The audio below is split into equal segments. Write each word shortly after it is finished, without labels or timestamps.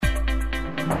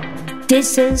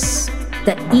This is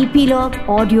the Epilogue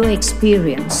audio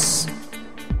experience.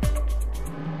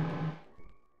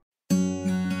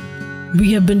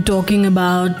 We have been talking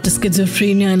about the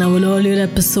schizophrenia in our earlier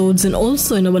episodes and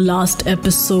also in our last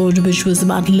episode, which was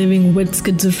about living with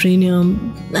schizophrenia.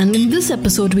 And in this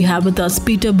episode, we have with us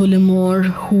Peter Bullimore,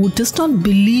 who does not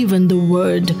believe in the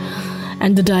word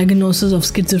and the diagnosis of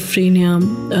schizophrenia.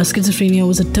 Schizophrenia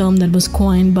was a term that was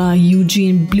coined by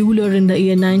Eugene Bleuler in the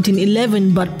year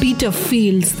 1911, but Peter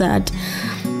feels that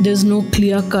there's no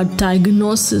clear-cut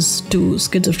diagnosis to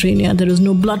schizophrenia. There is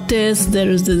no blood test, there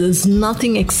is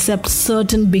nothing except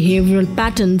certain behavioral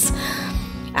patterns,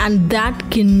 and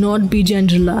that cannot be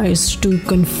generalized to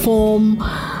confirm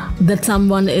that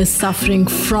someone is suffering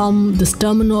from this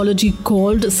terminology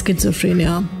called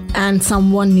schizophrenia, and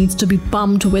someone needs to be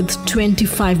pumped with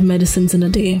 25 medicines in a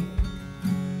day.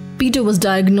 Peter was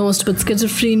diagnosed with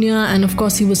schizophrenia, and of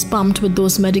course he was pumped with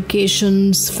those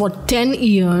medications for 10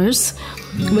 years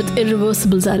with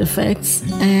irreversible side effects.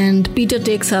 And Peter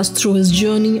takes us through his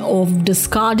journey of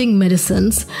discarding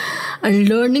medicines and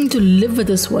learning to live with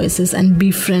his voices and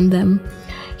befriend them.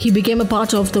 He became a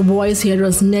part of the Voice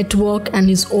Hearers Network, and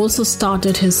he's also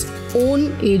started his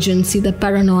own agency, the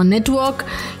Paranoia Network.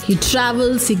 He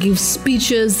travels, he gives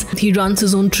speeches, he runs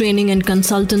his own training and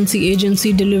consultancy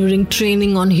agency, delivering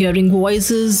training on hearing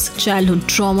voices, childhood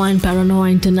trauma and paranoia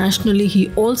internationally.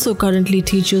 He also currently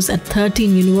teaches at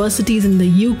 13 universities in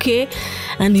the UK,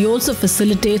 and he also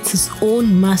facilitates his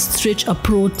own Maastricht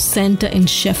Approach Centre in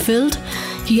Sheffield.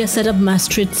 He has set up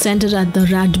Maastricht Centre at the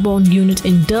Radbourne unit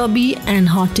in Derby and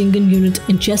Hartingen unit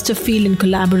in Chesterfield in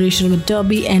collaboration with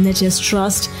Derby NHS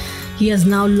Trust. He has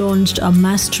now launched a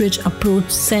Maastricht Approach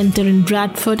Centre in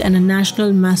Bradford and a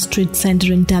National Maastricht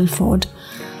Centre in Telford.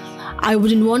 I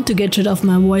wouldn't want to get rid of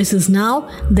my voices now.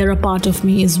 They're a part of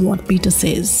me, is what Peter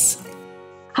says.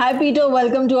 Hi, Peter.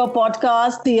 Welcome to our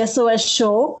podcast, the SOS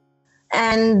Show.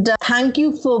 And thank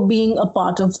you for being a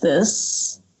part of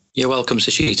this. You're welcome,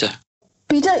 Sushita.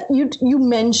 Peter, you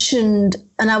mentioned,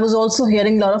 and I was also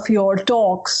hearing a lot of your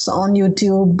talks on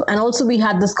YouTube, and also we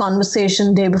had this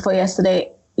conversation day before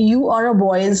yesterday. You are a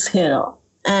voice hearer,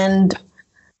 and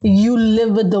you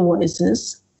live with the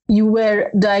voices. You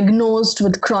were diagnosed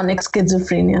with chronic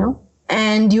schizophrenia,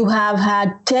 and you have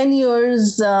had 10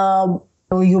 years,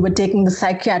 you were taking the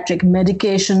psychiatric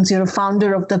medications. You're a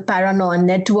founder of the Paranoia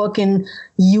Network in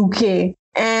UK.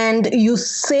 And you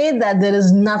say that there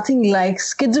is nothing like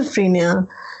schizophrenia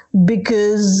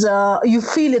because you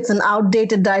feel it's an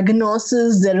outdated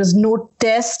diagnosis. There is no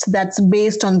test that's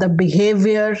based on the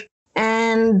behavior.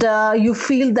 And you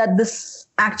feel that this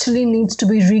actually needs to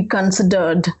be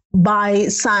reconsidered by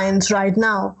science right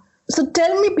now. So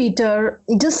tell me, Peter,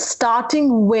 just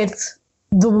starting with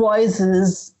the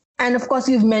voices, and of course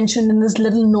you've mentioned in this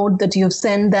little note that you've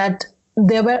sent that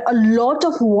there were a lot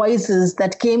of voices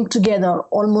that came together,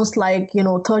 almost like,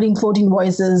 13, 14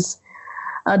 voices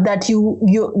that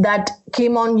that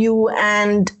came on you.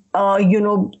 And,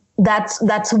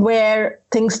 that's where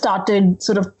things started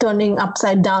sort of turning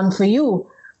upside down for you.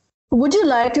 Would you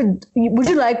like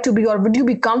to be, or would you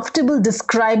be comfortable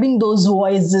describing those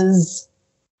voices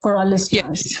for our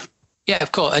listeners? Yes. Yeah,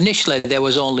 of course. Initially, there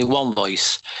was only one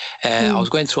voice. I was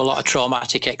going through a lot of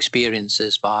traumatic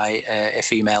experiences by a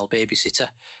female babysitter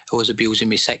who was abusing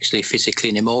me sexually, physically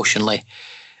and emotionally.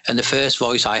 And the first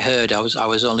voice I heard, I was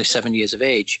only 7 years of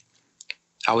age.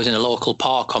 I was in a local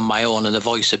park on my own and the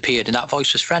voice appeared, and that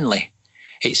voice was friendly.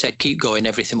 It said, "Keep going,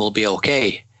 everything will be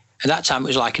okay." And that time it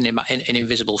was like an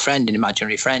invisible friend, an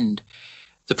imaginary friend.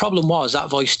 The problem was that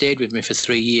voice stayed with me for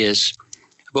 3 years.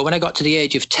 But when I got to the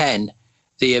age of 10,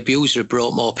 the abuser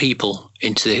brought more people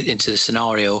into the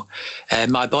scenario.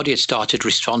 My body had started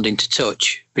responding to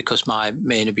touch because my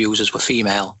main abusers were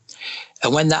female.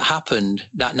 And when that happened,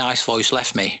 that nice voice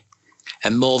left me.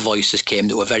 And more voices came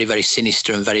that were very, very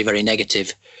sinister and very, very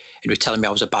negative. It was telling me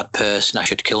I was a bad person, I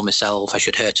should kill myself, I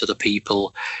should hurt other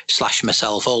people, slash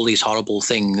myself, all these horrible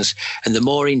things. And the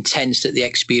more intense that the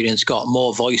experience got,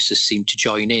 more voices seemed to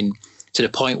join in, to the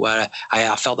point where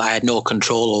I felt that I had no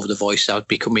control over the voice. I was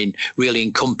becoming really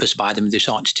encompassed by them. They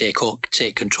started to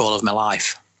take control of my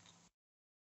life.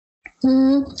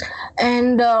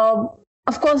 And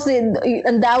of course,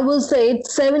 and that was age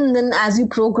 7. Then as you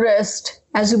progressed,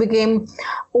 as you became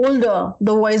older,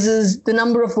 the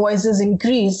number of voices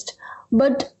increased.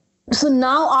 But so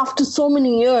now, after so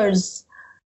many years,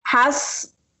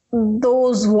 has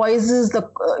those voices,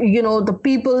 the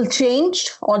people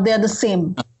changed, or they're the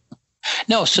same?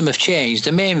 No, some have changed.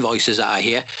 The main voices that I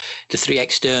hear, the 3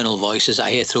 external voices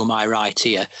I hear through my right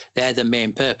ear, they're the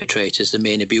main perpetrators, the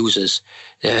main abusers.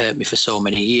 They hurt me for so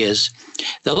many years.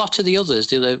 A lot of the others,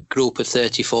 the other group of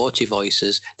 30, 40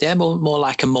 voices, they're more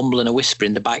like a mumble and a whisper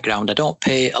in the background. I don't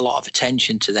pay a lot of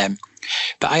attention to them.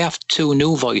 But I have 2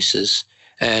 new voices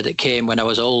that came when I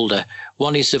was older.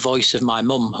 One is the voice of my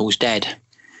mum, who's dead.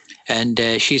 And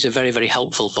she's a very, very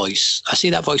helpful voice. I see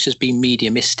that voice as being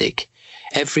mediumistic.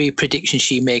 Every prediction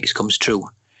she makes comes true.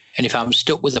 And if I'm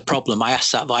stuck with a problem, I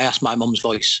ask my mum's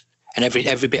voice. And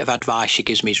every bit of advice she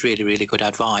gives me is really, really good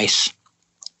advice.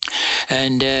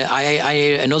 And I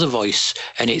hear another voice,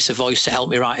 and it's a voice that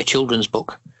helped me write a children's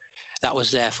book. That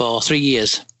was there for 3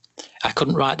 years. I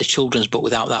couldn't write the children's book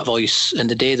without that voice. And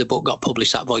the day the book got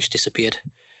published, that voice disappeared.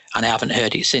 And I haven't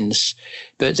heard it since.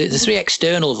 But the 3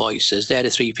 external voices, they're the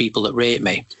 3 people that rate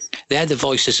me. They're the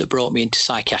voices that brought me into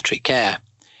psychiatric care.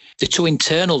 The 2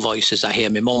 internal voices I hear,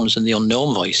 my mum's and the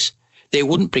unknown voice, they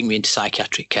wouldn't bring me into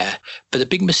psychiatric care. But the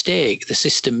big mistake the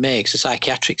system makes, the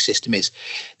psychiatric system, is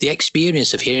the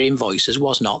experience of hearing voices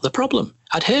was not the problem.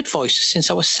 I'd heard voices since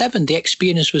I was 7. The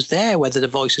experience was there, whether the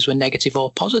voices were negative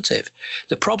or positive.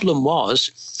 The problem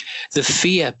was the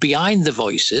fear behind the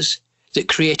voices that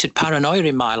created paranoia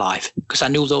in my life, because I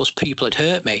knew those people had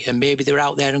hurt me and maybe they were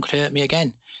out there and could hurt me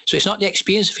again. So it's not the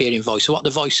experience of hearing voices, what the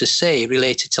voices say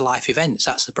related to life events.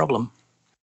 That's the problem.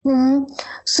 Mm-hmm.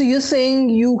 So you're saying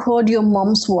you heard your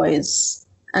mom's voice,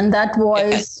 and that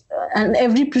voice, and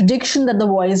every prediction that the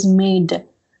voice made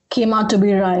came out to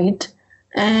be right.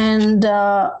 And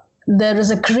there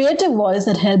is a creative voice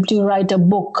that helped you write a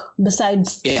book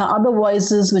besides the other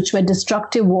voices, which were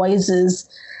destructive voices.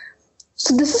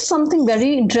 So this is something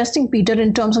very interesting, Peter,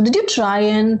 in terms of, did you try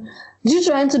and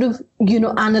sort of,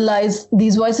 analyze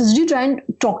these voices? Did you try and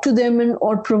talk to them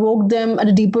or provoke them at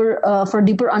for a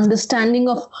deeper understanding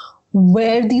of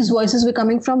where these voices were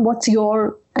coming from? What's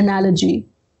your analogy?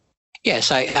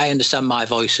 Yes, I understand my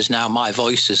voices now. My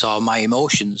voices are my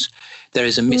emotions. There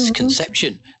is a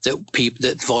misconception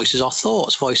that voices are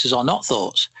thoughts. Voices are not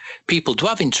thoughts. People do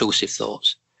have intrusive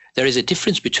thoughts. There is a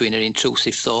difference between an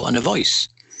intrusive thought and a voice.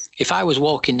 If I was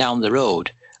walking down the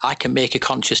road, I can make a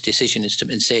conscious decision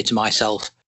and say to myself,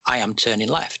 I am turning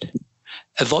left.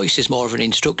 A voice is more of an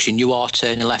instruction. You are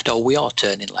turning left, or we are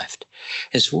turning left.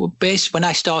 And so when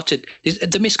I started,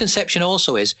 the misconception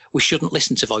also is we shouldn't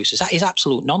listen to voices. That is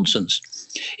absolute nonsense.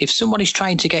 If someone is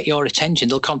trying to get your attention,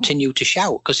 they'll continue to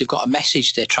shout because they've got a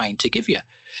message they're trying to give you.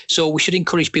 So we should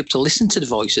encourage people to listen to the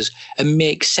voices and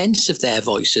make sense of their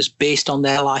voices based on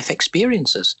their life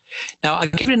experiences. Now, I'll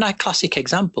give you a classic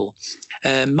example.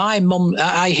 My mum,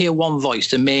 I hear one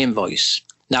voice, the main voice.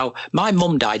 Now, my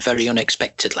mum died very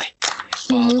unexpectedly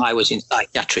while I was in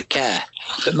psychiatric care.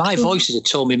 But my voices had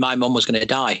told me my mum was going to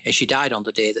die, and she died on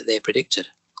the day that they predicted.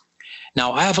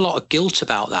 Now, I have a lot of guilt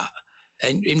about that.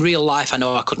 And in real life, I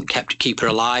know I couldn't keep her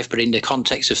alive, but in the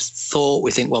context of thought,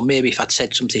 we think, well, maybe if I'd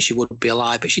said something, she would be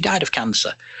alive. But she died of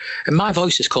cancer. And my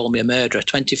voices call me a murderer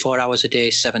 24 hours a day,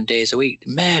 7 days a week.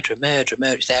 Murderer, murderer,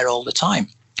 murderer. It's there all the time.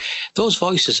 Those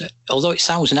voices, although it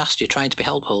sounds nasty, are trying to be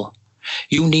helpful.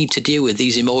 You need to deal with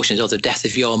these emotions or the death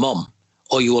of your mum,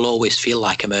 or you will always feel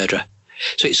like a murderer.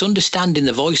 So it's understanding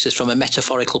the voices from a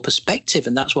metaphorical perspective,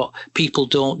 and that's what people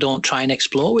don't try and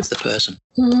explore with the person.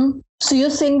 Mm-hmm. So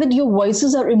you're saying that your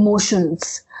voices are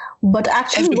emotions, but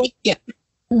actually...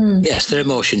 Yes, they're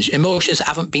emotions. Emotions that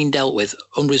haven't been dealt with,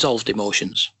 unresolved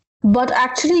emotions. But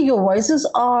actually your voices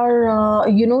are,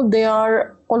 they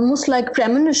are almost like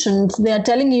premonitions. They are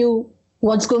telling you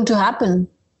what's going to happen.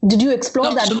 Did you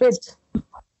explore that bit?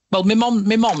 Well,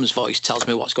 my mom's voice tells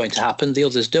me what's going to happen. The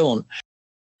others don't.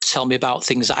 Tell me about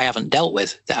things that I haven't dealt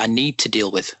with, that I need to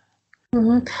deal with.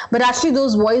 Mm-hmm. But actually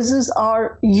those voices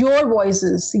are your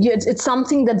voices. It's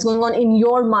something that's going on in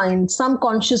your mind, some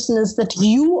consciousness that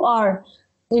you are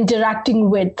interacting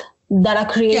with that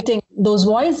are creating those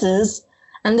voices,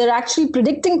 and they're actually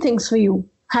predicting things for you.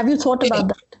 Have you thought about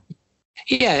that?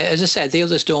 Yeah, as I said, the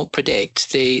others don't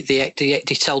predict. They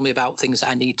tell me about things that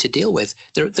I need to deal with.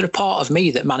 They're a part of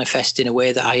me that manifest in a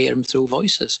way that I hear them through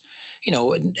voices.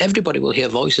 And everybody will hear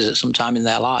voices at some time in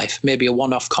their life, maybe a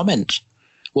one-off comment.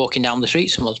 Walking down the street,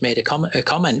 someone's made a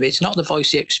comment, but it's not the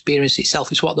voice, the experience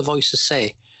itself, it's what the voices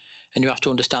say. And you have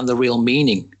to understand the real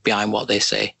meaning behind what they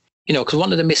say. Because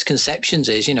one of the misconceptions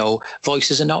is,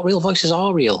 voices are not real, voices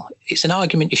are real. It's an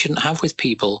argument you shouldn't have with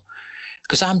people.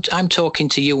 Because I'm talking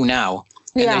to you now,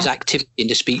 and there's activity in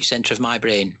the speech centre of my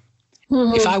brain.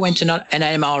 Mm-hmm. If I went on an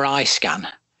MRI scan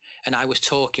and I was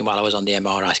talking while I was on the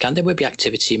MRI scan, there would be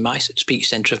activity in my speech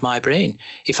centre of my brain.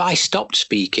 If I stopped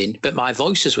speaking, but my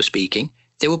voices were speaking,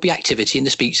 there would be activity in the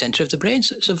speech centre of the brain.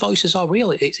 So voices are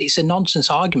real. It's a nonsense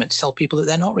argument to tell people that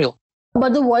they're not real.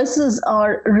 But the voices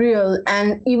are real.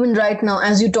 And even right now,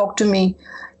 as you talk to me,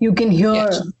 you can hear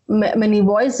many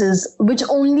voices, which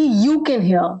only you can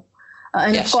hear.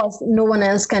 And of course, no one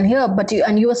else can hear. But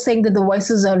you were saying that the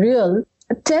voices are real.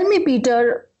 Tell me,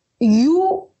 Peter,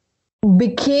 you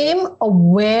became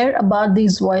aware about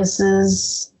these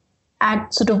voices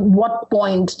at sort of what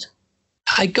point?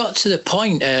 I got to the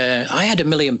point, I had £1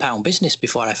 million business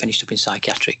before I finished up in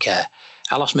psychiatric care.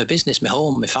 I lost my business, my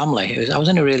home, my family. I was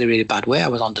in a really, really bad way. I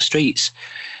was on the streets.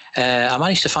 I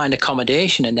managed to find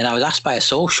accommodation, and then I was asked by a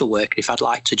social worker if I'd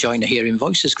like to join a Hearing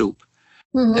Voices group.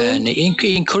 Mm-hmm. And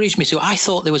he encouraged me to. I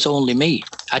thought there was only me.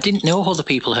 I didn't know other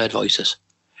people heard voices.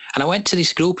 And I went to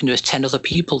this group and there was 10 other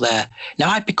people there. Now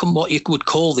I'd become what you would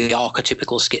call the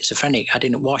archetypical schizophrenic. I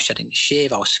didn't wash, I didn't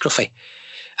shave, I was scruffy.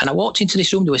 And I walked into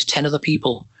this room, there was 10 other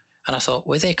people. And I thought,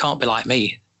 well, they can't be like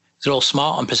me. They're all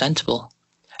smart and presentable.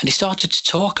 And they started to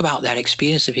talk about their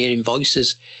experience of hearing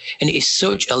voices. And it is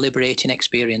such a liberating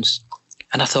experience.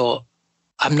 And I thought,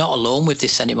 I'm not alone with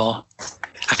this anymore.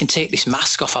 I can take this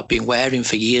mask off I've been wearing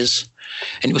for years.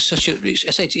 And it was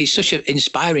it's such an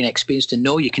inspiring experience to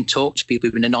know you can talk to people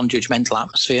in a non-judgmental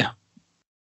atmosphere.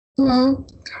 Mm-hmm.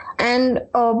 And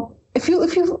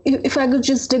if I could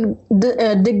just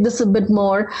dig this a bit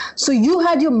more. So you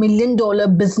had your $1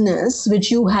 million business,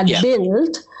 which you had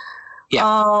built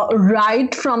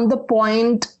right from the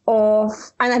point of,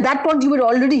 and at that point you were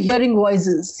already hearing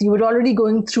voices. You were already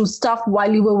going through stuff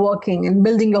while you were working and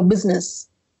building your business.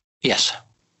 Yes.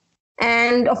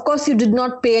 And of course, you did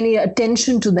not pay any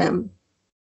attention to them.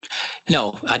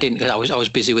 No, I didn't. I was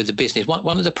busy with the business.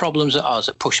 One of the problems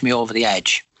that pushed me over the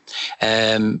edge.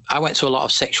 I went through a lot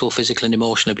of sexual, physical, and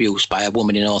emotional abuse by a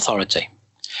woman in authority.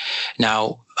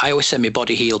 Now, I always said my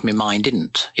body healed, my mind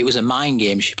didn't. It was a mind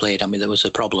game she played on me that was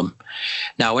a problem.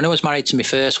 Now, when I was married to my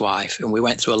first wife and we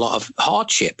went through a lot of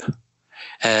hardship,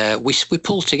 we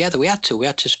pulled together. We had to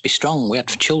be strong. We had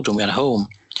children. We had a home.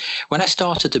 When I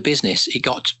started the business, it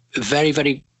got very,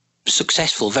 very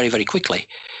successful very, very quickly.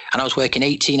 And I was working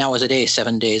 18 hours a day,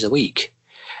 7 days a week.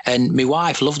 And my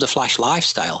wife loved the flash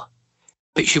lifestyle,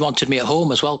 but she wanted me at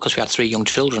home as well because we had 3 young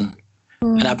children.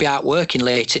 And I'd be out working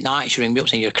late at night. She'd ring me up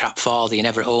saying, you're a crap father, you're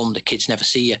never at home, the kids never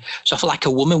see you. So I felt like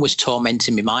a woman was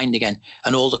tormenting my mind again.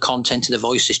 And all the content of the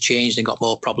voices changed and got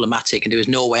more problematic. And there was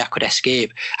no way I could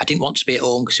escape. I didn't want to be at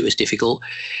home because it was difficult.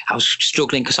 I was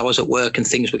struggling because I was at work and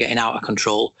things were getting out of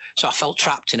control. So I felt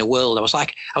trapped in a world. I was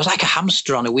like a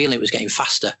hamster on a wheel, and it was getting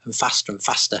faster and faster and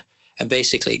faster. And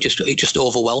basically it just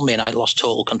overwhelmed me, and I lost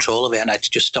total control of it. And I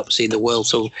just stopped seeing the world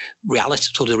through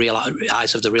the real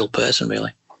eyes of the real person,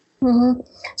 really. Mm-hmm.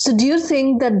 So do you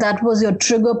think that was your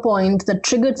trigger point that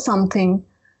triggered something?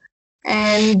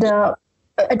 And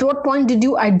at what point did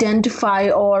you identify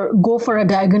or go for a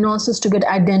diagnosis to get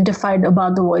identified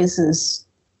about the voices?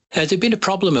 There'd been a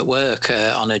problem at work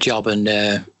on a job, and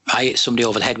I hit somebody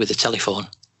over the head with a telephone.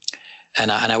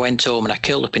 And I went home and I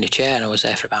curled up in a chair, and I was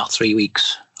there for about 3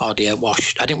 weeks. Hardly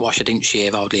washed. I didn't wash, I didn't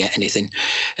shave, hardly anything.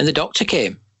 And the doctor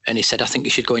came and he said, I think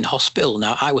you should go in hospital.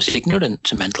 Now, I was ignorant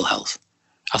to mental health.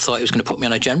 I thought he was going to put me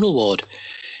on a general ward.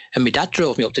 And my dad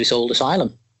drove me up to this old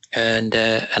asylum. And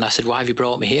I said, why have you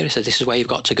brought me here? He said, this is where you've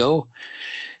got to go.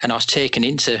 And I was taken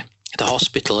into the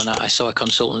hospital, and I saw a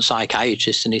consultant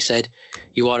psychiatrist, and he said,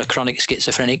 you are a chronic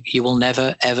schizophrenic. You will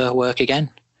never, ever work again.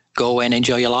 Go away and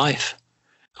enjoy your life.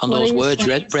 And those words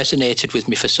resonated with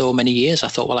me for so many years. I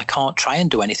thought, well, I can't try and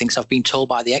do anything because I've been told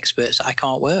by the experts that I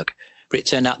can't work. But it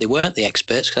turned out they weren't the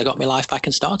experts, because I got my life back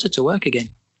and started to work again.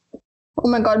 Oh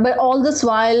my God. But all this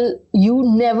while, you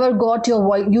never got your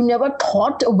voice. You never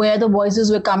thought where the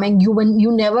voices were coming.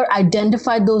 You never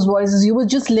identified those voices. You were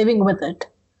just living with it.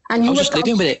 And you I was just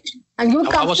living with it. And you were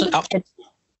comfortable with it.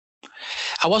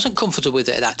 I wasn't comfortable with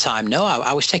it at that time. No,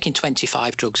 I was taking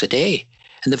 25 drugs a day,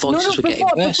 and the voices were getting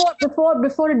worse.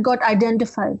 Before it got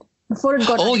identified.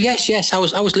 Yes. I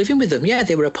was living with them. Yeah,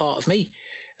 they were a part of me.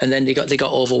 And then they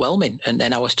got overwhelming. And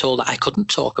then I was told that I couldn't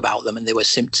talk about them, and they were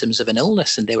symptoms of an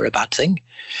illness, and they were a bad thing.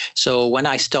 So when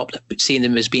I stopped seeing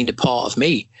them as being a part of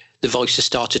me, the voices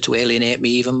started to alienate me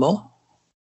even more.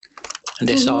 And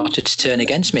they started to turn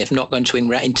against me. If I'm not going to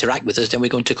interact with us, then we're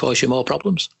going to cause you more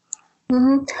problems.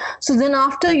 Mm-hmm. So then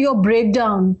after your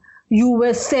breakdown, you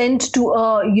were sent to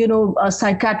a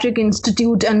psychiatric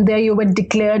institute, and there you were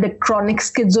declared a chronic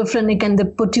schizophrenic, and they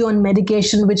put you on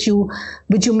medication, which you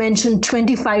mentioned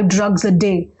 25 drugs a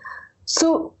day.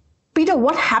 So, Peter,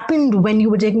 what happened when you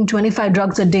were taking 25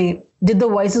 drugs a day? Did the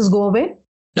voices go away?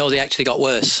 No, they actually got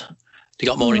worse. They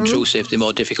got more intrusive. They're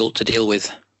more difficult to deal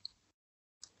with.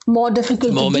 More difficult to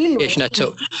deal with. More medication I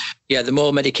took. Yeah, the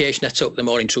more medication I took, the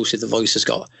more intrusive the voices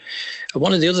got. And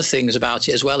one of the other things about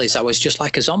it as well is I was just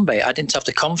like a zombie. I didn't have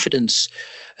the confidence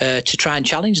to try and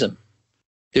challenge them.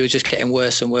 They were just getting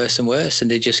worse and worse and worse. And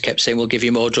they just kept saying, we'll give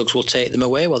you more drugs, we'll take them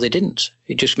away. Well, they didn't.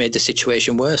 It just made the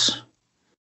situation worse.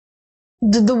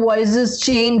 Did the voices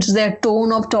change their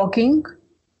tone of talking?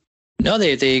 No,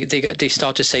 they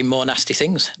started saying more nasty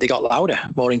things. They got louder,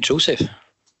 more intrusive.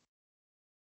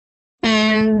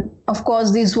 And of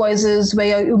course, these voices were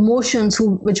your emotions,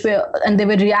 and they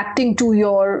were reacting to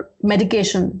your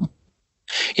medication.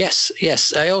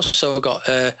 Yes. I also got.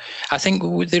 I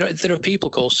think there are people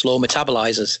called slow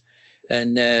metabolizers,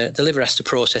 and the liver has to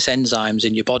process enzymes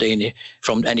in your body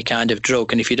from any kind of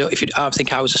drug. And I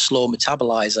think I was a slow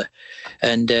metabolizer,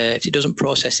 and if it doesn't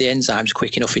process the enzymes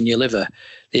quick enough in your liver,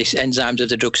 the enzymes of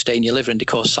the drug stay in your liver and they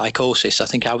cause psychosis. I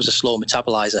think I was a slow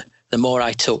metabolizer. The more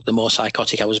I took, the more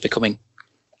psychotic I was becoming.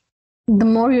 The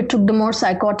more you took, the more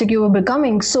psychotic you were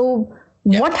becoming. So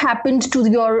what happened to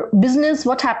your business?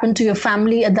 What happened to your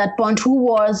family at that point? Who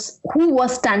was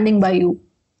standing by you?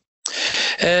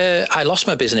 I lost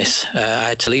my business. I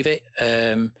had to leave it.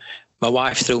 My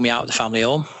wife threw me out of the family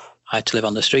home. I had to live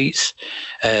on the streets.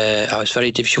 I was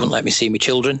very difficult. She wouldn't let me see my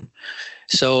children.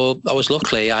 So I was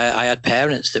lucky. I had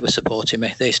parents that were supporting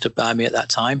me. They stood by me at that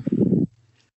time.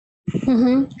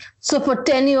 Mm-hmm. So for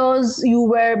 10 years, you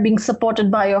were being supported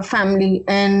by your family,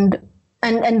 and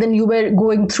then you were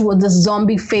going through this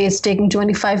zombie phase, taking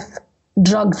 25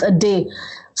 drugs a day.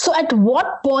 So at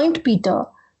what point, Peter,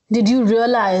 did you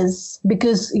realize,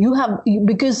 because you have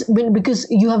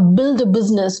built a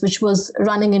business which was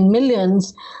running in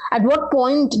millions, at what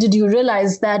point did you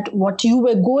realize that what you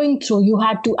were going through, you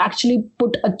had to actually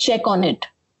put a check on it?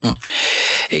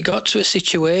 It got to a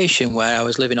situation where I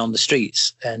was living on the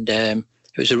streets, and it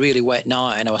was a really wet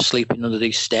night, and I was sleeping under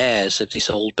these stairs of this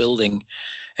old building,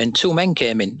 and two men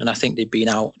came in, and I think they'd been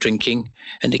out drinking,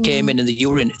 and they came in and they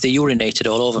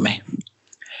urinated all over me.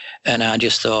 And I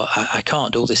just thought, I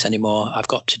can't do this anymore. I've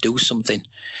got to do something.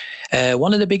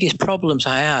 One of the biggest problems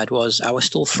I had was I was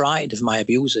still frightened of my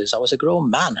abusers. I was a grown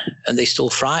man, and they still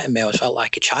frightened me. I felt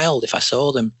like a child if I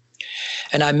saw them.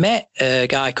 And I met a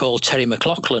guy called Terry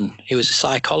McLaughlin. He was a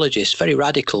psychologist, very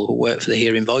radical, who worked for the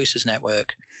Hearing Voices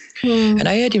Network. And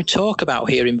I heard him talk about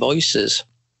hearing voices.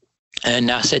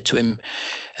 And I said to him,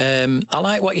 I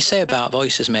like what you say about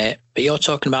voices, mate, but you're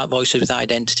talking about voices with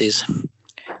identities.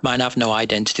 Mine have no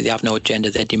identity. They have no agenda.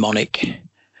 They're demonic.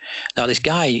 Now, this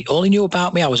guy, all he knew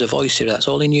about me, I was a voice hearer. That's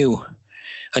all he knew.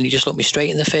 And he just looked me straight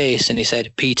in the face and he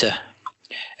said, Peter,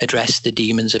 address the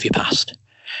demons of your past.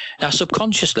 Now,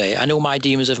 subconsciously, I know my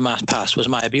demons of my past was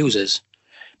my abusers.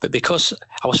 But because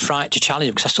I was frightened to challenge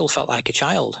them, because I still felt like a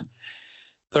child.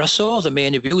 But I saw the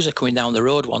main abuser coming down the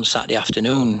road one Saturday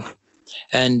afternoon.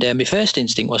 And my first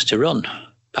instinct was to run.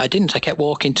 But I didn't. I kept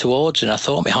walking towards her, and I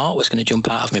thought my heart was going to jump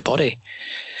out of my body.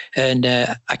 And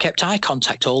I kept eye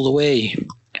contact all the way.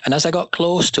 And as I got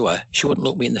close to her, she wouldn't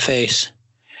look me in the face.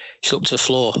 She looked to the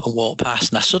floor and walked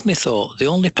past. And I suddenly thought, the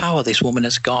only power this woman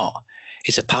has got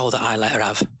is the power that I let her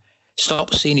have.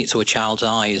 Stop seeing it through a child's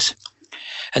eyes.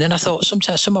 And then I thought,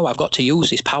 somehow I've got to use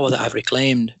this power that I've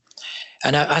reclaimed.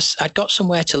 And I'd got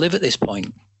somewhere to live at this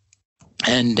point.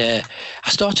 And I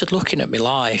started looking at my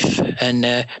life. And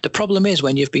the problem is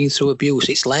when you've been through abuse,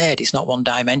 it's layered. It's not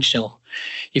one-dimensional.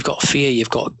 You've got fear, you've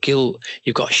got guilt,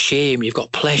 you've got shame, you've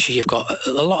got pleasure, you've got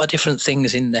a lot of different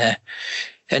things in there.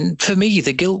 And for me,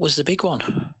 the guilt was the big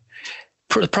one.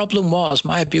 The problem was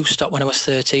my abuse stopped when I was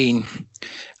 13.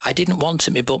 I didn't want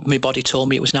it, but my body told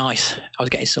me it was nice. I was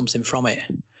getting something from it.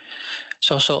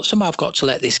 So I thought, somehow I've got to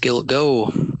let this guilt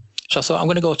go. So I thought, I'm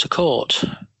going to go to court.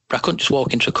 But I couldn't just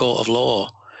walk into a court of law.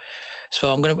 So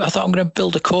I thought I'm going to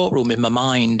build a courtroom in my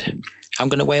mind. I'm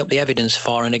going to weigh up the evidence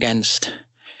for and against.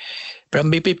 But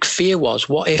my big fear was,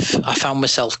 what if I found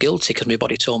myself guilty because my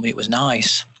body told me it was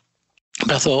nice?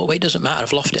 But I thought, well, it doesn't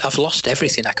matter. I've lost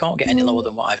everything. I can't get any lower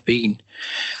than what I've been.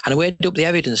 And I weighed up the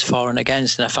evidence for and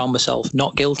against, and I found myself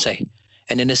not guilty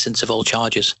and innocent of all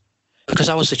charges. Because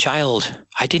I was a child.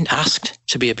 I didn't ask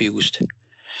to be abused.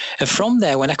 And from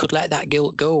there, when I could let that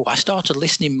guilt go, I started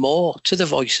listening more to the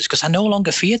voices because I no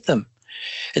longer feared them.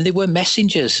 And they were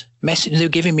messengers. They were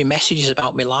giving me messages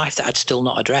about my life that I'd still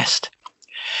not addressed.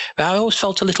 But I always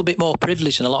felt a little bit more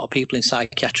privileged than a lot of people in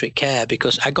psychiatric care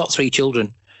because I got 3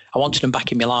 children. I wanted them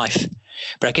back in my life.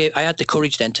 But I had the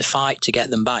courage then to fight to get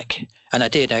them back. And I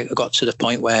did. I got to the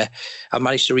point where I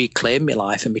managed to reclaim my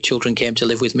life and my children came to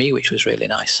live with me, which was really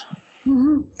nice.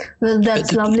 Mm-hmm. Well,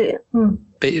 that's lovely.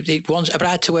 But I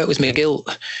had to work with my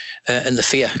guilt and the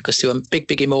fear because there were big,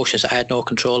 big emotions that I had no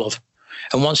control of.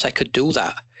 And once I could do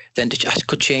that, then I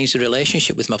could change the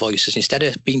relationship with my voices. Instead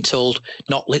of being told,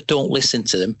 don't listen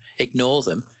to them, ignore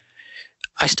them,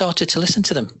 I started to listen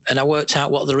to them, and I worked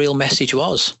out what the real message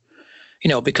was.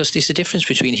 Because there's a difference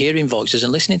between hearing voices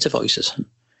and listening to voices.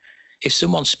 If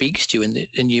someone speaks to you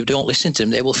and you don't listen to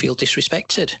them, they will feel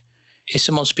disrespected. If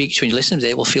someone speaks to you and you listen to them,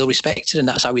 they will feel respected. And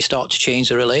that's how we start to change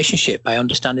the relationship, by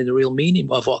understanding the real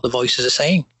meaning of what the voices are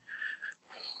saying.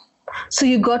 So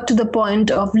you got to the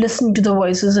point of listening to the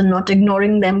voices and not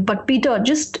ignoring them. But Peter,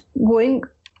 just going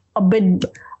a bit,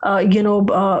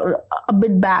 a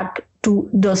bit back to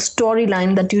the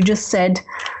storyline that you just said,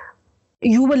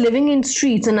 you were living in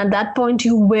streets, and at that point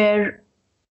you were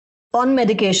on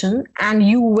medication and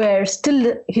you were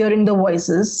still hearing the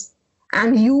voices,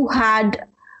 and you had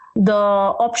the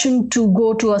option to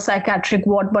go to a psychiatric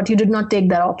ward, but you did not take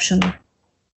that option.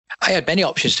 I had many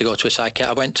options to go to a psychiatrist.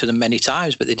 I went to them many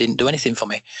times, but they didn't do anything for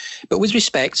me. But with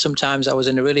respect, sometimes I was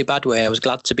in a really bad way. I was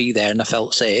glad to be there and I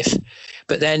felt safe.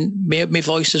 But then my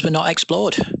voices were not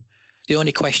explored. The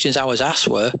only questions I was asked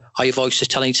were, are your voices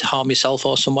telling you to harm yourself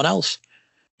or someone else?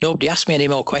 Nobody asked me any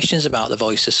more questions about the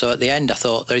voices. So at the end, I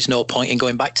thought there is no point in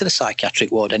going back to the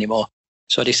psychiatric ward anymore.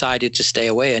 So I decided to stay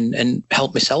away and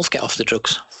help myself get off the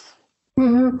drugs.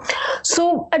 Mm-hmm.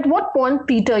 So at what point,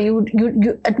 Peter,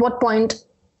 at what point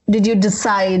did you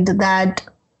decide that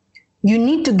you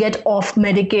need to get off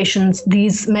medications?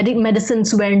 These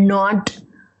medicines were not,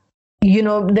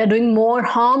 they're doing more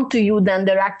harm to you than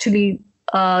they're actually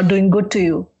doing good to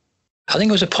you. I think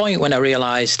it was a point when I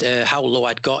realised how low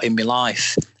I'd got in my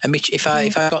life. And if I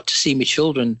got to see my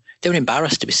children, they were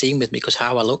embarrassed to be seen with me because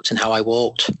how I looked and how I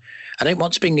walked. I didn't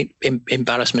want to bring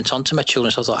embarrassment onto my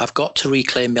children. So I thought, I've got to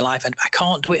reclaim my life, and I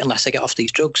can't do it unless I get off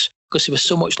these drugs, because there was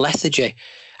so much lethargy,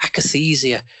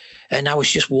 akathisia, and I was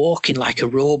just walking like a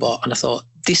robot. And I thought,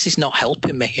 this is not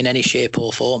helping me in any shape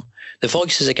or form. The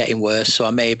voices are getting worse, so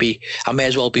I may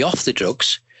as well be off the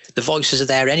drugs. The voices are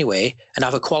there anyway, and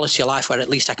have a quality of life where at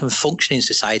least I can function in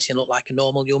society and look like a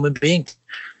normal human being.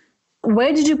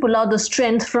 Where did you pull out the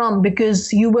strength from?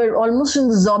 Because you were almost in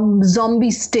the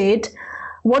zombie state.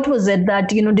 What was it that,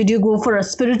 did you go for a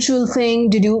spiritual thing?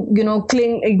 Did you,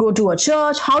 go to a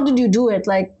church? How did you do it?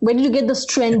 Like, where did you get the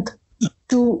strength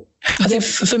to... I think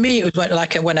for me, it was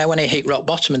like when I hit rock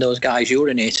bottom and those guys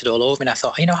urinated all over me, and I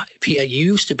thought, Peter, you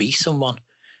used to be someone.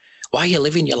 Why are you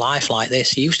living your life like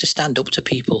this? You used to stand up to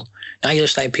people. Now you're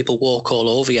just letting people walk all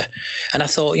over you. And I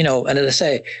thought, and as I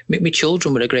say, my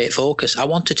children were a great focus. I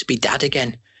wanted to be dad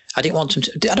again. I didn't want them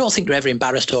to, I don't think they're ever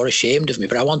embarrassed or ashamed of me,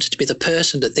 but I wanted to be the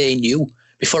person that they knew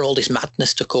before all this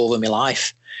madness took over my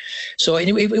life. So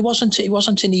it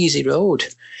wasn't an easy road.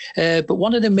 But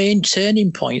one of the main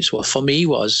turning points for me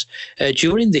was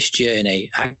during this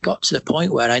journey, I got to the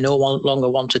point where I no longer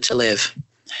wanted to live.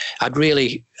 I'd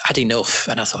really had enough,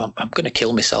 and I thought, I'm going to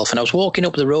kill myself. And I was walking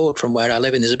up the road from where I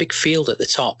live, and there's a big field at the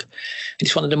top.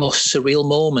 It's one of the most surreal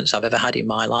moments I've ever had in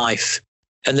my life.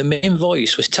 And the main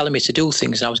voice was telling me to do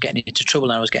things, and I was getting into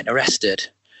trouble and I was getting arrested.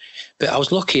 But I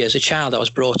was lucky as a child. I was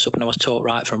brought up and I was taught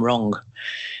right from wrong.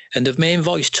 And the main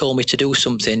voice told me to do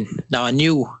something. Now, I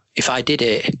knew if I did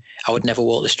it, I would never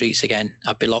walk the streets again.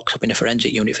 I'd be locked up in a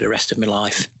forensic unit for the rest of my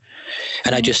life.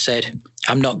 And I just said,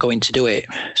 I'm not going to do it.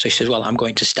 So she says, well, I'm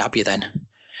going to stab you then.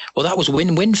 Well, that was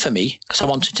win-win for me because I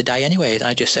wanted to die anyway. And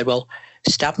I just said, well,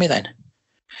 stab me then.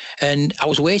 And I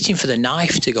was waiting for the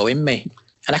knife to go in me.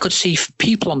 And I could see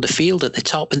people on the field at the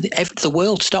top, and the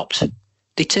world stopped.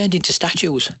 They turned into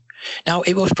statues. Now,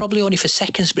 it was probably only for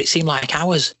seconds, but it seemed like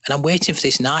hours. And I'm waiting for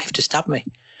this knife to stab me.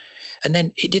 And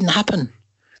then it didn't happen.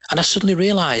 And I suddenly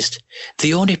realised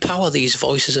the only power these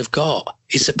voices have got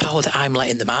is the power that I'm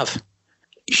letting them have.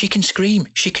 She can scream,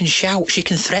 she can shout, she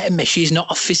can threaten me. She's not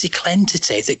a physical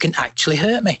entity that can actually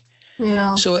hurt me.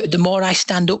 Yeah. So the more I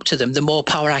stand up to them, the more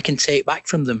power I can take back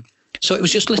from them. So it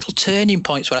was just little turning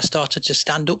points where I started to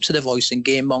stand up to the voice and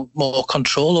gain more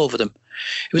control over them.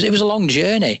 It was a long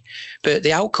journey, but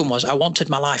the outcome was I wanted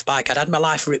my life back. I'd had my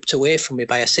life ripped away from me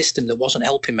by a system that wasn't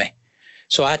helping me.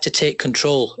 So I had to take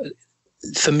control.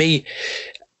 For me,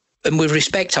 and with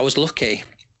respect, I was lucky.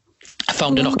 I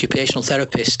found an occupational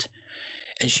therapist,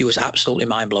 and she was absolutely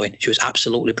mind-blowing. She was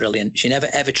absolutely brilliant. She never,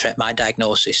 ever tried my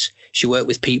diagnosis. She worked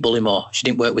with Pete Bullimore. She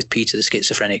didn't work with Peter, the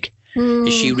schizophrenic.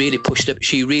 And she really pushed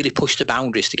the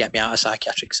boundaries to get me out of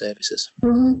psychiatric services.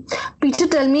 Peter,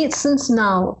 tell me, since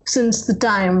the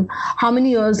time, how many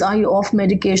years are you off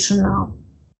medication now?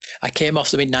 I came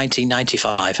off them in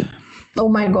 1995. Oh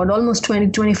my God, almost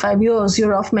 25 years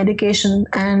you're off medication.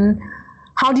 And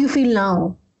how do you feel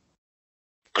now?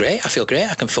 great. I feel great.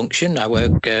 I can function. I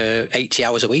work 80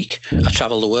 hours a week. I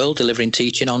travel the world delivering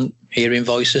teaching on hearing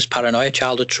voices, paranoia,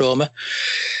 childhood trauma,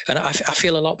 and I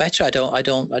feel a lot better. I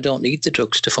don't need the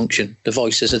drugs to function. The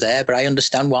voices are there, but I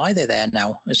understand why they're there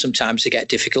now. And sometimes they get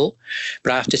difficult,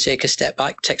 but I have to take a step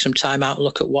back, take some time out, and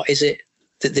look at what is it,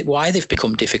 why they've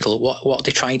become difficult. What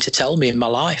they're trying to tell me in my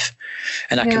life,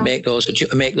 and I can make those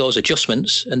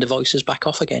adjustments, and the voices back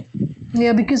off again.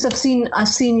 Yeah, because I've seen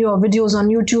your videos on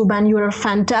YouTube, and you're a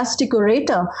fantastic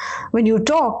orator when you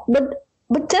talk.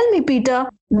 But tell me, Peter,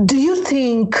 do you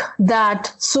think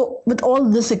that, so with all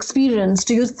this experience,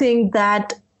 do you think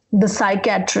that the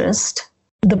psychiatrist,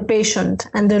 the patient,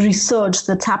 and the research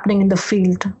that's happening in the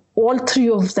field, all three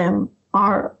of them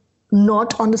are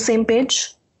not on the same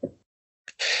page?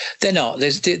 They're not.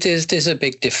 There's a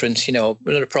big difference. You know,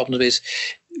 one of the problems is,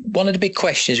 one of the big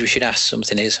questions we should ask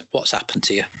something is, what's happened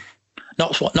to you?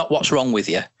 Not what's wrong with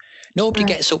you. Nobody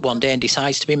gets up one day and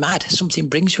decides to be mad. Something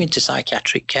brings you into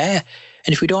psychiatric care.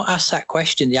 And if we don't ask that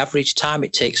question, the average time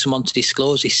it takes someone to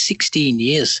disclose is 16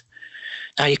 years.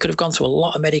 Now, you could have gone through a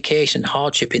lot of medication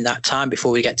hardship in that time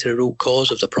before we get to the root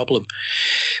cause of the problem.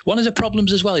 One of the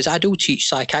problems as well is I do teach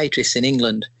psychiatrists in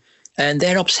England, and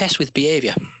they're obsessed with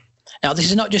behaviour. Now, this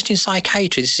is not just in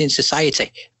psychiatry, this is in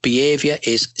society. Behaviour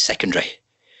is secondary.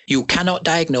 You cannot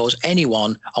diagnose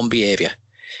anyone on behaviour.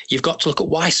 You've got to look at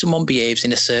why someone behaves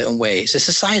in a certain way. It's a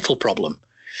societal problem.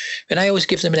 And I always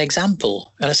give them an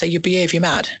example, and I say, you behave, you're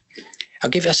mad. I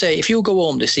say, if you go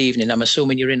home this evening, I'm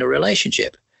assuming you're in a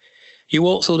relationship. You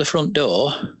walk through the front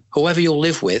door, whoever you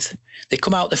live with, they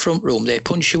come out the front room, they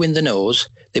punch you in the nose,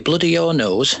 they bloody your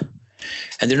nose,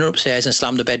 and they run upstairs and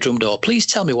slam the bedroom door. Please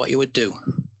tell me what you would do.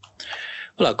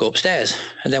 Well, I'd go upstairs,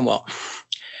 and then what?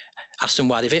 Ask them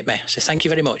why they've hit me. I say, thank you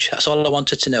very much. That's all I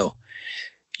wanted to know.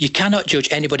 You cannot judge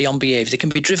anybody on behaviour. They can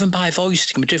be driven by voice,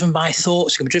 they can be driven by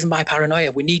thoughts, they can be driven by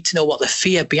paranoia. We need to know what the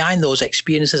fear behind those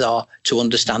experiences are to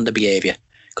understand the behaviour,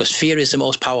 because fear is the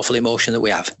most powerful emotion that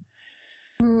we have.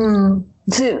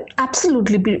 So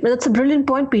absolutely. That's a brilliant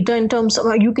point, Peter, in terms of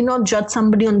you cannot judge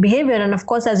somebody on behaviour. And of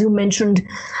course, as you mentioned,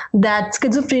 that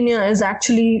schizophrenia is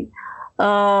actually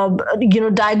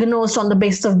diagnosed on the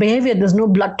basis of behaviour. There's no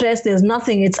blood test, there's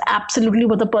nothing. It's absolutely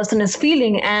what the person is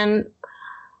feeling. And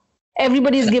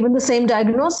everybody is given the same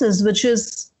diagnosis, which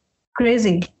is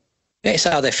crazy. It's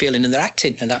how they're feeling and they're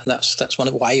acting. And that's one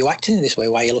of why you're acting in this way,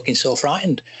 why you're looking so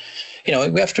frightened. You know,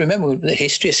 we have to remember the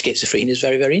history of schizophrenia is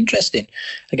very, very interesting.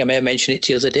 I think I may have mentioned it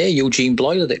the other day, Eugene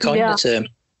Bloiler that coined the term.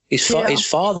 His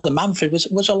father, Manfred,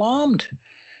 was alarmed.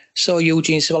 So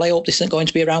Eugene said, well, I hope this isn't going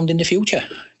to be around in the future.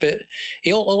 But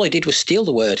all he did was steal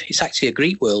the word. It's actually a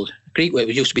Greek word. Greek word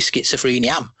used to be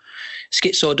schizophrenia.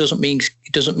 Schizo doesn't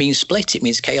mean split, it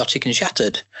means chaotic and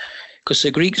shattered. Because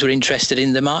the Greeks were interested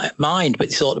in the mind, but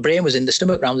they thought the brain was in the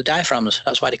stomach around the diaphragms.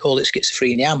 That's why they call it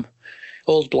schizophrenia.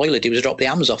 All Bloiler did was drop the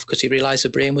ams off because he realised the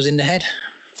brain was in the head.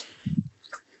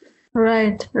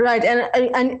 Right.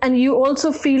 And you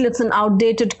also feel it's an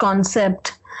outdated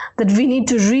concept that we need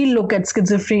to relook at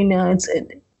schizophrenia. It's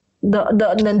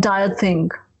the entire thing.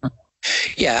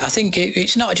 Yeah, I think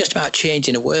it's not just about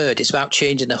changing a word, it's about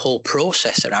changing the whole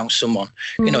process around someone.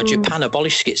 You know, Japan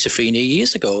abolished schizophrenia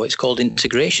years ago. It's called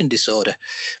integration disorder.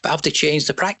 But have they changed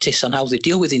the practice on how they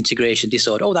deal with integration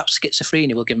disorder? Oh, that's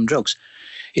schizophrenia, we'll give them drugs.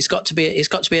 It's got to be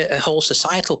a whole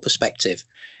societal perspective.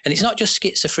 And it's not just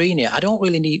schizophrenia. I don't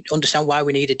really understand why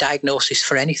we need a diagnosis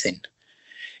for anything.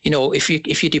 You know, if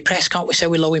you're depressed, can't we say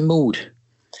we're low in mood?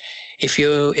 If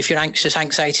you're anxious,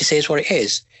 anxiety says what it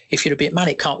is. If you're a bit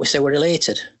manic, can't we say we're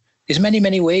related? There's many,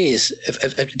 many ways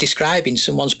of describing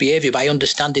someone's behaviour by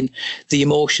understanding the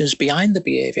emotions behind the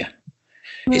behaviour.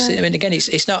 Right.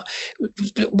 It's not.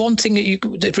 One thing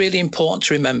that's really important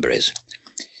to remember is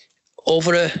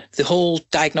over the whole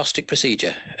diagnostic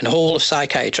procedure and the whole of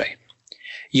psychiatry,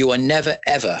 you are never,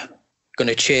 ever going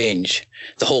to change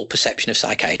the whole perception of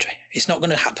psychiatry. It's not going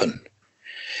to happen.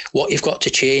 What you've got to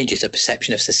change is the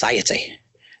perception of society.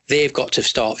 They've got to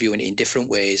start viewing it in different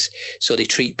ways. So they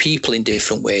treat people in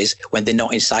different ways when they're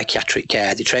not in psychiatric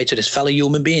care. They treat it as fellow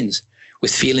human beings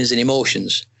with feelings and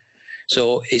emotions.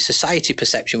 So it's society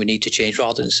perception we need to change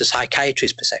rather than the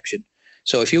psychiatrist's perception.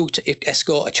 So if you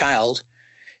escort a child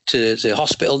to the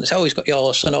hospital and say, oh,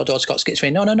 your son or daughter's got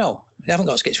schizophrenia. No, they haven't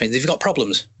got schizophrenia. They've got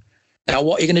problems. Now,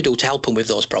 what are you going to do to help them with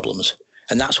those problems?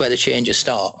 And that's where the changes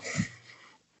start.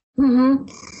 Mm-hmm.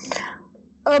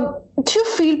 Do you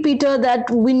feel, Peter, that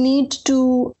we need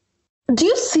to... Do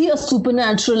you see a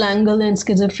supernatural angle in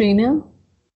schizophrenia?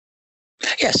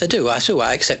 Yes, I do.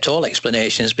 I accept all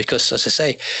explanations because, as I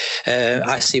say,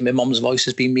 I see my mum's voice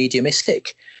as being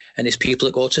mediumistic. and there's people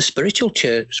that go to spiritual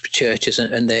churches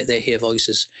and they hear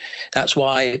voices. That's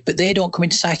why, but they don't come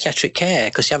into psychiatric care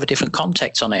because they have a different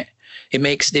context on it. They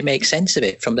make sense of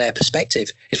it from their perspective.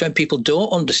 It's when people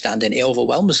don't understand and it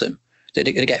overwhelms them, that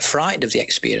they're going to get frightened of the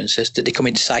experiences, that they come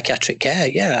into psychiatric care.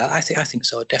 Yeah, I think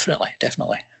so. Definitely.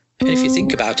 And if you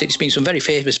think about it, it's been some very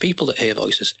famous people that hear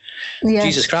voices. Yes.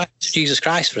 Jesus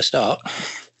Christ for a start.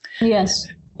 Yes.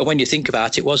 But when you think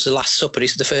about it, was the Last Supper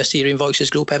is the first hearing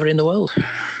voices group ever in the world.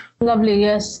 Lovely.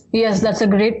 Yes. That's a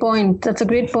great point.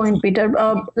 Peter.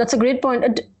 That's a great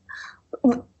point.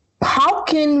 How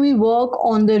can we work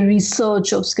on the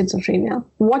research of schizophrenia?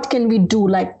 What can we do,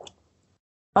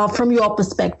 from your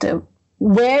perspective?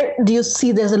 Where do you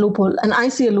see there's a loophole? And I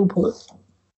see a loophole.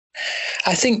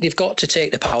 I think they've got to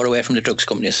take the power away from the drugs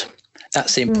companies.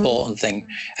 That's the important thing.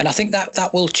 And I think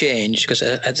that will change because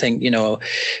I think,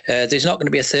 there's not going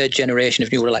to be a third generation of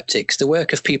neuroleptics. The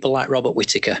work of people like Robert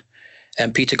Whittaker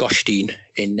and Peter Goldstein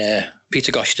in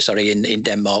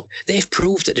Denmark, they've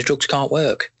proved that the drugs can't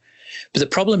work. But the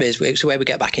problem is, it's where we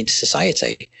get back into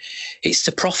society. It's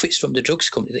the profits from the drugs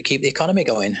company that keep the economy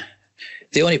going.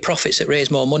 The only profits that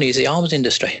raise more money is the arms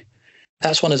industry.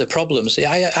 That's one of the problems.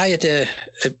 I had a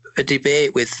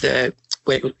debate with,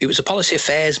 it was a policy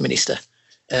affairs minister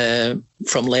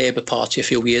from Labour Party a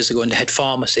few years ago and the head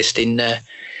pharmacist in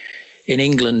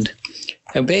England.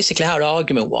 And basically our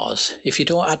argument was, if you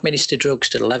don't administer drugs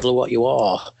to the level of what you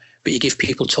are, but you give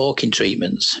people talking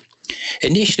treatments,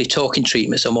 initially talking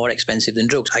treatments are more expensive than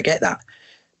drugs. I get that.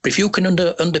 But if you can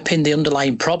underpin the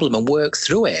underlying problem and work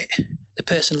through it, the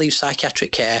person leaves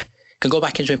psychiatric care, can go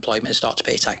back into employment and start to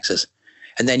pay taxes.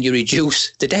 And then you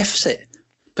reduce the deficit.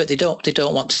 But they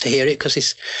don't want to hear it because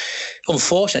it's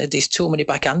unfortunate there's too many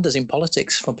backhanders in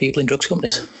politics from people in drugs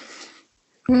companies.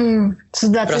 So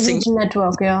that's a huge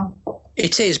network, yeah.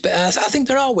 It is, but I think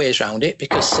there are ways around it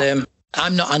because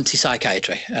I'm not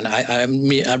anti-psychiatry, and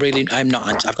I'm not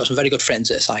anti. I've got some very good friends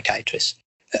that are psychiatrists,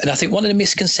 and I think one of the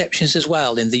misconceptions as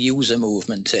well in the user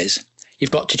movement is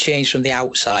you've got to change from the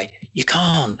outside. You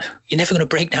can't. You're never going to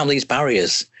break down these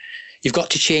barriers. You've got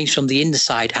to change from the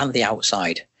inside and the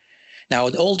outside. Now,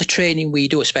 all the training we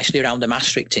do, especially around the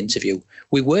Maastricht interview,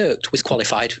 we worked with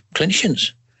qualified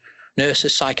clinicians,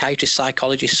 nurses, psychiatrists,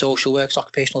 psychologists, social workers,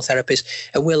 occupational therapists,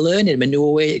 and we're learning a new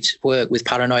way to work with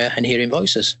paranoia and hearing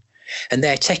voices. And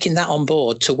they're taking that on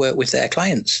board to work with their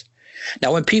clients.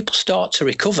 Now, when people start to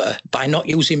recover by not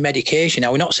using medication,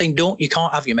 now we're not saying you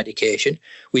can't have your medication.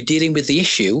 We're dealing with the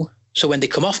issue. So when they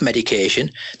come off medication,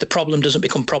 the problem doesn't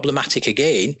become problematic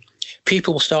again.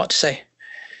 People will start to say,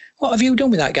 what have you done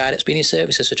with that guy that's been in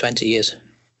services for 20 years?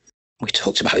 We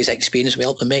talked about his experience. We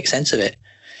helped them make sense of it.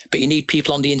 But you need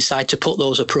people on the inside to put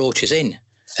those approaches in,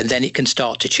 and then it can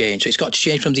start to change. So it's got to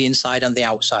change from the inside and the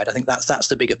outside. I think that's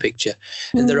the bigger picture.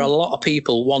 And there are a lot of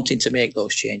people wanting to make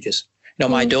those changes.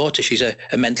 My daughter, she's a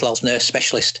mental health nurse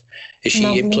specialist.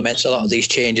 She implements a lot of these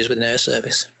changes within her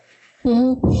service.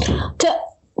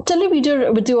 Tell me,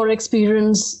 Peter, with your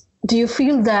experience, do you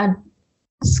feel that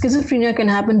schizophrenia can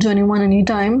happen to anyone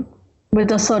anytime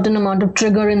with a certain amount of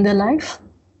trigger in their life?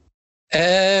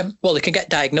 Well, they can get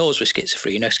diagnosed with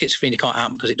schizophrenia. Schizophrenia can't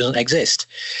happen because it doesn't exist,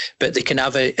 but they can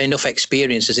have enough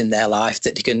experiences in their life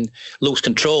that they can lose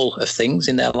control of things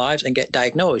in their lives and get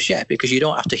diagnosed. Yeah, because you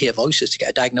don't have to hear voices to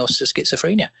get a diagnosis of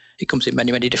schizophrenia. It comes in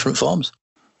many, many different forms.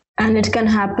 And it can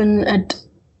happen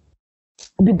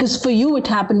because for you, it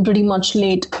happened pretty much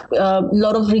late. A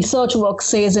lot of research work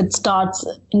says it starts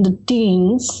in the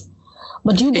teens,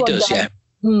 but you got that.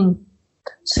 Yeah.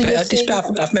 So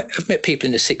I've met people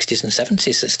in the 60s and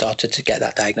 70s that started to get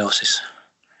that diagnosis.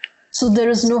 So there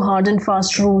is no hard and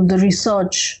fast rule, the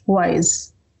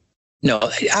research-wise? No,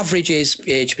 average is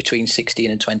age between 16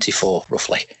 and 24,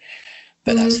 roughly.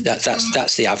 But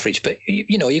that's the average. But,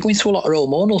 you're going through a lot of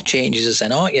hormonal changes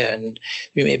then, aren't you? And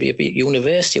maybe a bit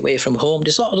university, away from home.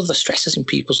 There's a lot of other stresses in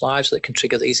people's lives that can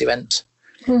trigger these events.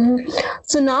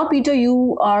 So now, Peter,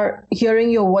 you are hearing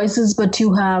your voices, but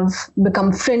you have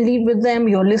become friendly with them.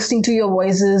 You're listening to your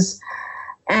voices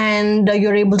and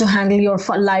you're able to handle your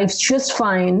lives just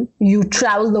fine. You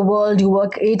travel the world. You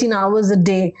work 18 hours a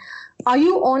day. Are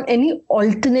you on any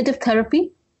alternative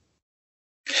therapy?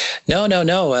 No.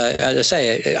 As I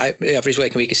say, average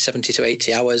working week is 70 to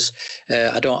 80 hours.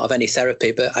 I don't have any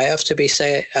therapy, but I have to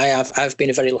say I've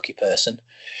been a very lucky person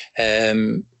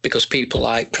because people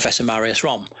like Professor Marius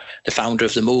Rom, the founder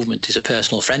of the movement, is a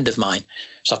personal friend of mine.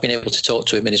 So I've been able to talk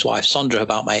to him and his wife Sondra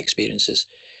about my experiences.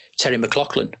 Terry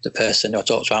McLaughlin, the person who I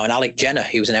talked about, and Alec Jenner,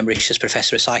 he was an emeritus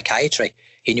professor of psychiatry.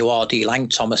 He knew R.D. Lang,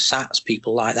 Thomas Satz,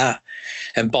 people like that.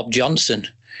 And Bob Johnson,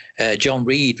 John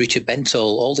Reed, Richard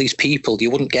Bentall, all these people you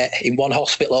wouldn't get in one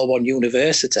hospital or one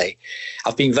university.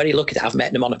 I've been very lucky that I've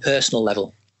met them on a personal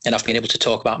level, and I've been able to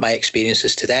talk about my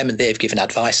experiences to them, and they've given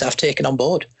advice I've taken on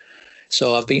board.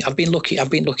 So I've been lucky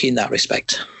in that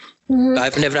respect. Mm-hmm.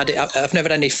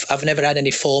 I've never had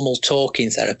any formal talking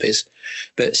therapies,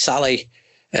 but Sally,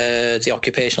 the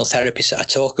occupational therapist that I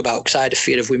talk about, because I had a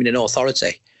fear of women in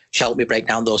authority, she helped me break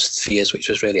down those fears, which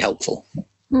was really helpful.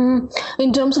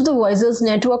 In terms of the Voices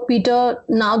Network, Peter,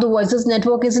 now the Voices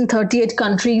Network is in 38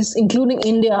 countries, including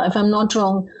India, if I'm not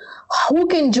wrong. Who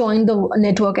can join the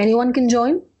network? Anyone can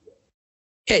join?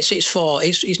 Yeah,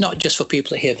 it's not just for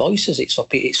people that hear voices. It's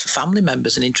for family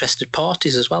members and interested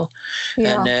parties as well,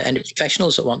 and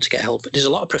professionals that want to get help. There's a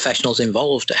lot of professionals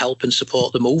involved to help and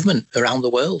support the movement around the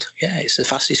world. Yeah, it's the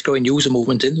fastest growing user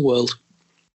movement in the world.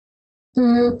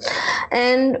 Mm-hmm.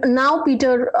 And now,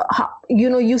 Peter,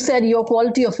 you said your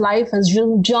quality of life has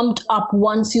jumped up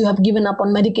once you have given up on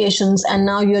medications, and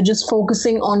now you're just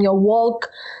focusing on your work.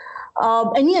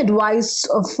 Any advice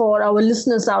for our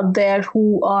listeners out there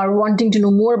who are wanting to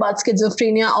know more about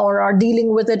schizophrenia or are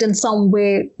dealing with it in some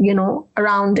way,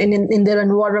 around in their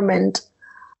environment?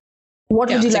 What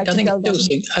would you like to tell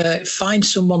them? Find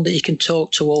someone that you can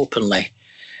talk to openly.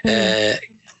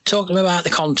 Talk to them about the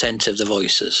content of the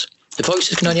voices. The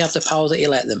voices can only have the power that you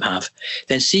let them have.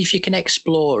 Then see if you can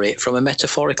explore it from a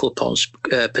metaphorical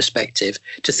perspective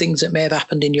to things that may have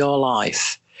happened in your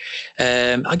life.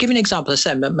 I'll give you an example. I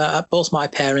said both my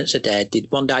parents are dead.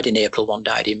 One died in April, one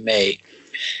died in May.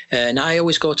 And I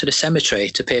always go to the cemetery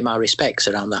to pay my respects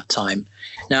around that time.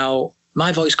 Now,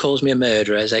 my voice calls me a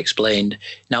murderer, as I explained.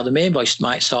 Now, the main voice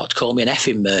might start to call me an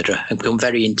effing murderer and become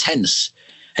very intense.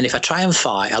 And if I try and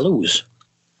fight, I lose.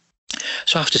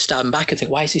 So I have to stand back and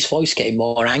think, why is this voice getting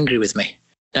more angry with me?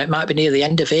 Now, it might be near the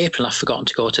end of April and I've forgotten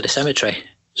to go to the cemetery.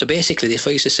 So basically, the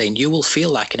voice is saying, you will feel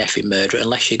like an effing murderer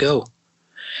unless you go.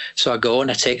 So I go and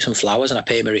I take some flowers and I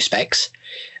pay my respects.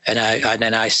 And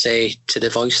then I say to the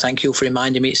voice, thank you for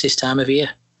reminding me it's this time of year.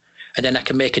 And then I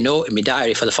can make a note in my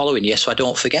diary for the following year so I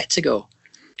don't forget to go.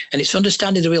 And it's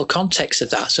understanding the real context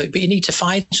of that. But you need to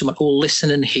find someone who will listen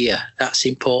and hear. That's the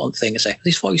important thing. I say,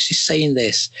 this voice is saying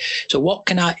this. So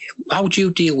how do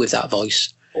you deal with that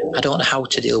voice? I don't know how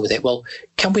to deal with it. Well,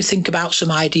 can we think about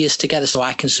some ideas together so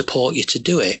I can support you to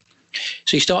do it?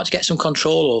 So you start to get some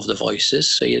control over the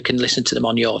voices so you can listen to them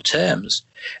on your terms,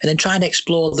 and then try and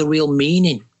explore the real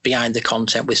meaning behind the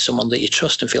content with someone that you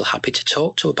trust and feel happy to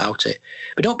talk to about it.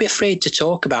 But don't be afraid to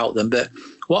talk about them. But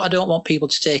what I don't want people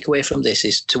to take away from this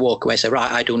is to walk away and say, right,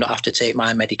 I do not have to take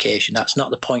my medication. That's not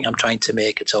the point I'm trying to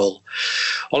make at all.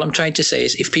 All I'm trying to say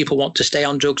is if people want to stay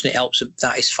on drugs and it helps them,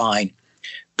 that is fine.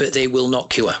 But they will not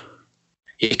cure.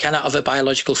 You cannot have a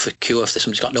biological cure if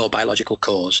somebody's got no biological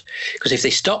cause. Because if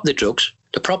they stop the drugs,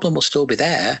 the problem will still be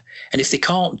there. And if they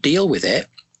can't deal with it,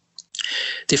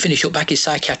 they finish up back in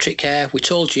psychiatric care. We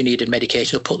told you needed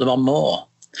medication, we'll put them on more.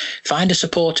 Find a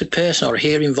supported person or a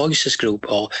hearing voices group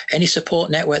or any support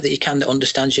network that you can that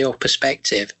understands your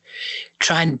perspective.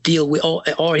 Try and deal with,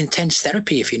 or intense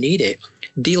therapy if you need it.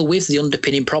 Deal with the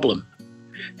underpinning problem.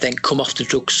 Then come off the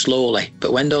drugs slowly.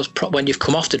 But when you've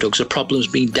come off the drugs, the problem's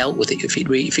being dealt with. If it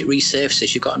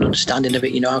resurfaces, you've got an understanding of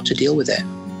it, you know how to deal with it.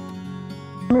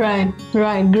 Right.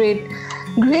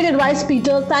 Great advice,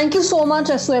 Peter. Thank you so much.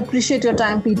 I so appreciate your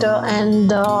time, Peter.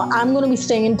 And I'm going to be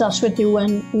staying in touch with you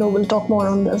and we'll talk more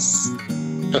on this.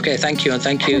 Okay, thank you. And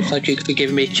thank you for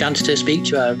giving me a chance to speak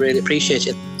to you. I really appreciate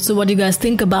it. So what do you guys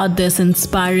think about this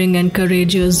inspiring and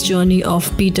courageous journey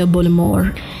of Peter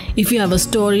Bullimore? If you have a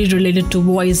story related to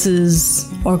voices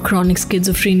or chronic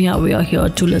schizophrenia, we are here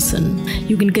to listen.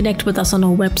 You can connect with us on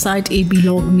our website,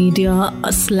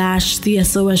 ablogmedia/The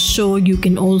SOS Show. You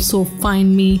can also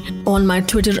find me on my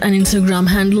Twitter and Instagram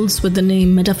handles with the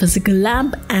name Metaphysical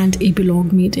Lab and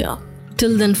Epilogue Media.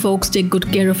 Till then, folks, take good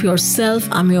care of yourself.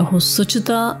 I'm your host,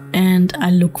 Suchita, and I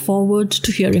look forward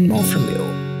to hearing more from you.